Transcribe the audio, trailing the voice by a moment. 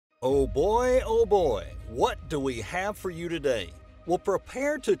Oh boy, what do we have for you today? Well,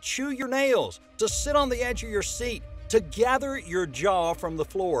 prepare to chew your nails, to sit on the edge of your seat, to gather your jaw from the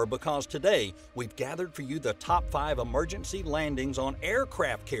floor, because today we've gathered for you the top 5 emergency landings on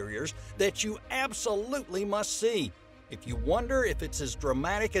aircraft carriers that you absolutely must see. If you wonder if it's as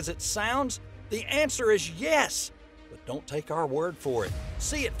dramatic as it sounds, the answer is yes. But don't take our word for it.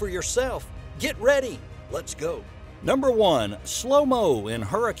 See it for yourself. Get ready. Let's go. Number 1, slow-mo in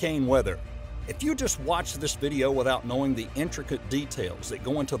hurricane weather. If you just watch this video without knowing the intricate details that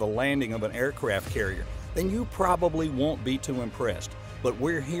go into the landing of an aircraft carrier, then you probably won't be too impressed. But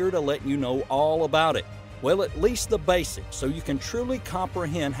we're here to let you know all about it. Well, at least the basics, so you can truly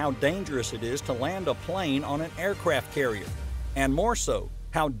comprehend how dangerous it is to land a plane on an aircraft carrier. And more so,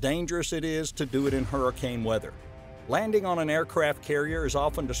 how dangerous it is to do it in hurricane weather. Landing on an aircraft carrier is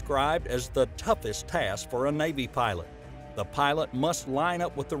often described as the toughest task for a Navy pilot. The pilot must line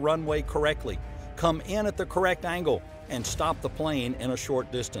up with the runway correctly, come in at the correct angle, and stop the plane in a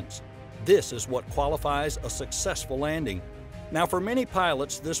short distance. This is what qualifies a successful landing. Now, for many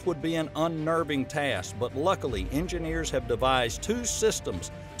pilots, this would be an unnerving task, but luckily, engineers have devised 2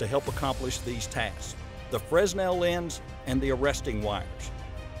 systems to help accomplish these tasks: the Fresnel lens and the arresting wires.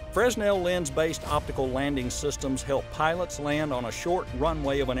 Fresnel lens-based optical landing systems help pilots land on a short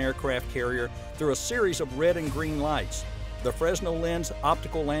runway of an aircraft carrier through a series of red and green lights. The Fresnel lens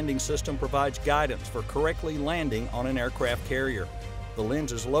optical landing system provides guidance for correctly landing on an aircraft carrier. The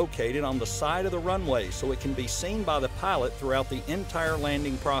lens is located on the side of the runway so it can be seen by the pilot throughout the entire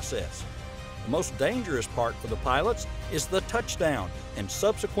landing process. The most dangerous part for the pilots is the touchdown and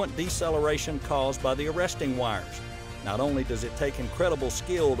subsequent deceleration caused by the arresting wires. Not only does it take incredible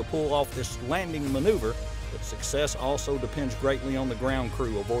skill to pull off this landing maneuver, but success also depends greatly on the ground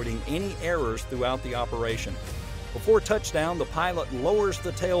crew avoiding any errors throughout the operation. Before touchdown, the pilot lowers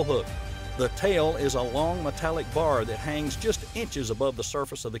the tail hook. The tail is a long metallic bar that hangs just inches above the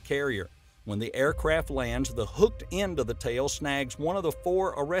surface of the carrier. When the aircraft lands, the hooked end of the tail snags one of the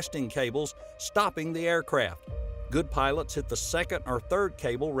 4 arresting cables, stopping the aircraft. Good pilots hit the 2nd or 3rd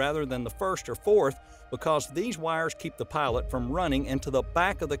cable rather than the 1st or 4th, because these wires keep the pilot from running into the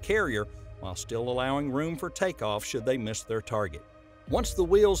back of the carrier while still allowing room for takeoff should they miss their target. Once the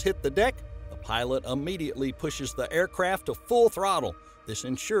wheels hit the deck, the pilot immediately pushes the aircraft to full throttle. This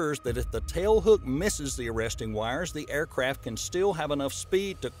ensures that if the tail hook misses the arresting wires, the aircraft can still have enough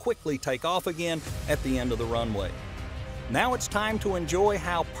speed to quickly take off again at the end of the runway. Now it's time to enjoy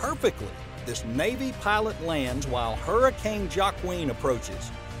how perfectly this Navy pilot lands while Hurricane Joaquin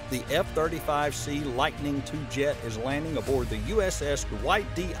approaches. The F-35C Lightning II jet is landing aboard the USS Dwight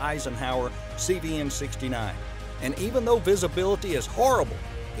D. Eisenhower CVN-69. And even though visibility is horrible,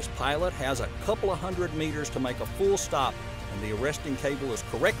 this pilot has a couple of 100 meters to make a full stop, and the arresting cable is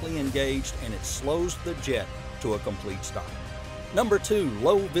correctly engaged and it slows the jet to a complete stop. Number 2,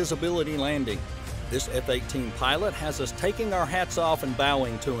 low visibility landing. This F-18 pilot has us taking our hats off and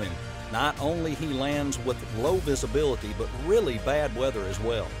bowing to him. Not only he lands with low visibility, but really bad weather as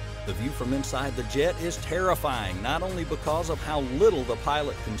well. The view from inside the jet is terrifying, not only because of how little the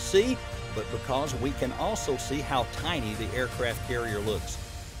pilot can see, but because we can also see how tiny the aircraft carrier looks.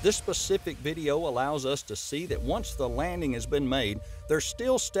 This specific video allows us to see that once the landing has been made, there's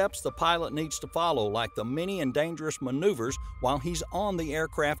still steps the pilot needs to follow, like the many and dangerous maneuvers while he's on the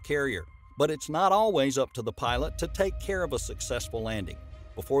aircraft carrier. But it's not always up to the pilot to take care of a successful landing.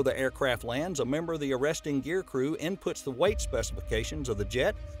 Before the aircraft lands, a member of the arresting gear crew inputs the weight specifications of the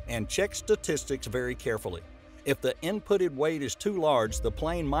jet and checks statistics very carefully. If the inputted weight is too large, the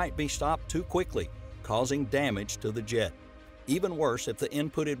plane might be stopped too quickly, causing damage to the jet. Even worse, if the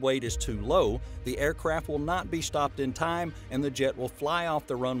inputted weight is too low, the aircraft will not be stopped in time and the jet will fly off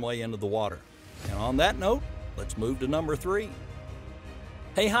the runway into the water. And on that note, let's move to number 3.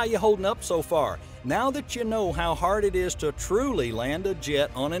 Hey, how you holding up so far? Now that you know how hard it is to truly land a jet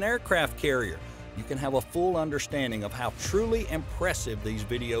on an aircraft carrier, you can have a full understanding of how truly impressive these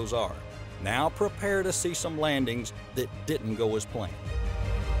videos are. Now prepare to see some landings that didn't go as planned.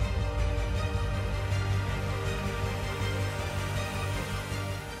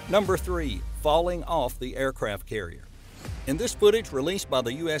 Number 3, falling off the aircraft carrier. In this footage released by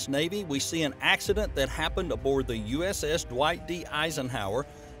the U.S. Navy, we see an accident that happened aboard the USS Dwight D. Eisenhower,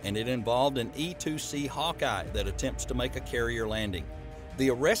 and it involved an E-2C Hawkeye that attempts to make a carrier landing. The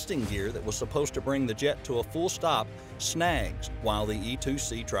arresting gear that was supposed to bring the jet to a full stop snags while the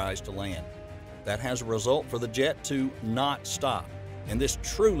E-2C tries to land. That has a result for the jet to not stop. In this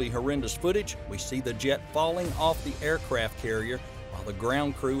truly horrendous footage, we see the jet falling off the aircraft carrier while the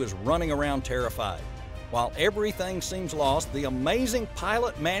ground crew is running around terrified. While everything seems lost, the amazing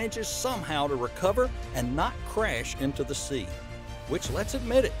pilot manages somehow to recover and not crash into the sea. Which, let's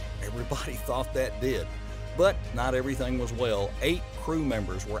admit it, everybody thought that did. But not everything was well. 8 crew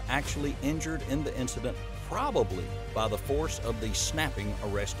members were actually injured in the incident, probably by the force of the snapping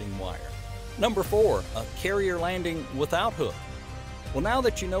arresting wire. Number 4, a carrier landing without hook. Well, now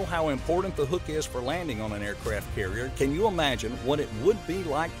that you know how important the hook is for landing on an aircraft carrier, can you imagine what it would be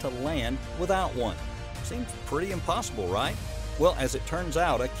like to land without one? Seems pretty impossible, right? Well, as it turns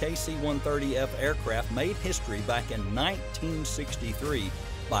out, a KC-130F aircraft made history back in 1963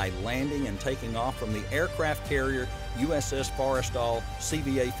 by landing and taking off from the aircraft carrier USS Forrestal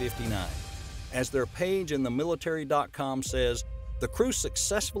CVA-59. As their page in the military.com says, the crew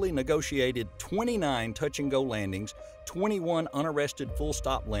successfully negotiated 29 touch-and-go landings, 21 unarrested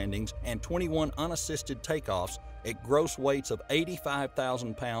full-stop landings, and 21 unassisted takeoffs at gross weights of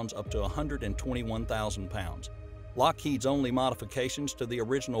 85,000 pounds up to 121,000 pounds. Lockheed's only modifications to the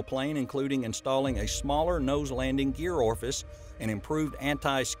original plane including installing a smaller nose landing gear orifice, an improved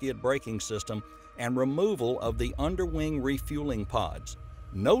anti-skid braking system, and removal of the underwing refueling pods.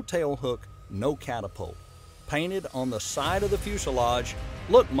 No tail hook, no catapult. Painted on the side of the fuselage,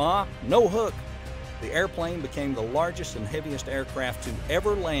 "Look, Ma, no hook." The airplane became the largest and heaviest aircraft to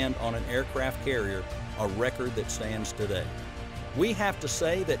ever land on an aircraft carrier, a record that stands today. We have to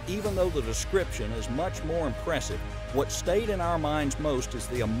say that even though the description is much more impressive, what stayed in our minds most is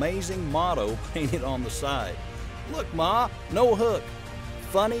the amazing motto painted on the side. "Look, Ma, no hook."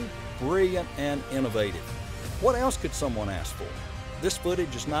 Funny, brilliant, and innovative. What else could someone ask for? This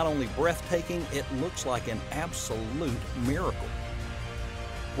footage is not only breathtaking, it looks like an absolute miracle.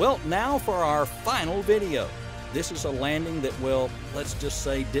 Well, now for our final video. This is a landing that, well, let's just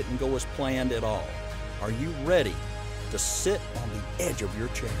say didn't go as planned at all. Are you ready to sit on the edge of your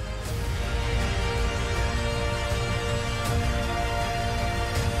chair?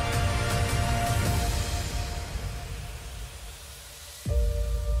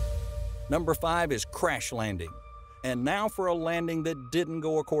 Number 5 is crash landing. And now for a landing that didn't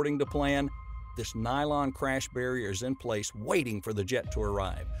go according to plan. This nylon crash barrier is in place waiting for the jet to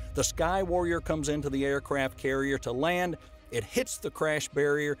arrive. The Sky Warrior comes into the aircraft carrier to land. It hits the crash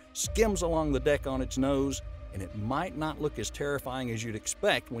barrier, skims along the deck on its nose, and it might not look as terrifying as you'd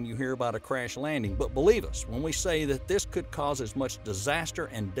expect when you hear about a crash landing, but believe us when we say that this could cause as much disaster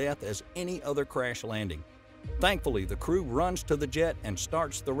and death as any other crash landing. Thankfully, the crew runs to the jet and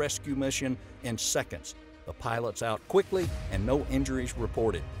starts the rescue mission in seconds. The pilot's out quickly and no injuries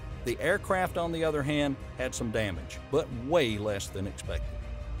reported. The aircraft, on the other hand, had some damage, but way less than expected.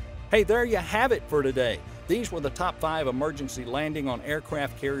 Hey, there you have it for today. These were the top 5 emergency landing on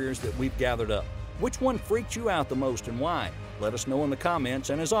aircraft carriers that we've gathered up. Which one freaked you out the most and why? Let us know in the comments,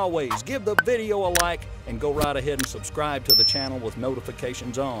 and as always, give the video a like and go right ahead and subscribe to the channel with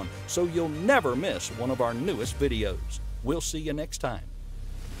notifications on so you'll never miss one of our newest videos. We'll see you next time.